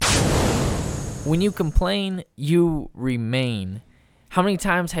When you complain, you remain. How many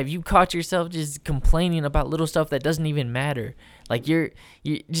times have you caught yourself just complaining about little stuff that doesn't even matter? Like you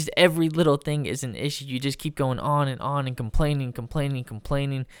just every little thing is an issue. You just keep going on and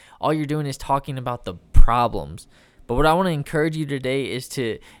complaining. All you're doing is talking about the problems. But what I want to encourage you today is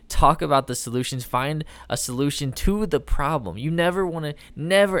to talk about the solutions. Find a solution to the problem. You never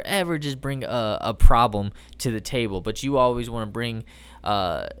ever just bring a problem to the table, but you always want to bring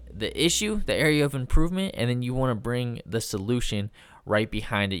the issue, the area of improvement, and then you want to bring the solution right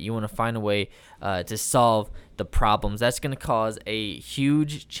behind it. You want to find a way to solve the problems. That's going to cause a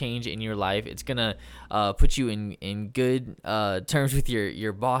huge change in your life. It's going to put you in good terms with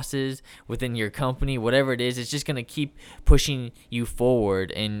your bosses, within your company, whatever it is. It's just going to keep pushing you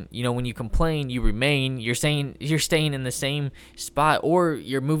forward. And, when you complain, you remain. You're staying in the same spot, or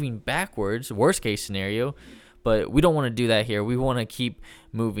you're moving backwards, worst case scenario. But we don't want to do that here. We want to keep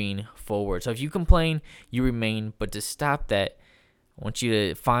moving forward. So if you complain, you remain. But to stop that, I want you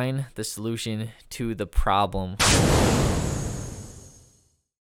to find the solution to the problem.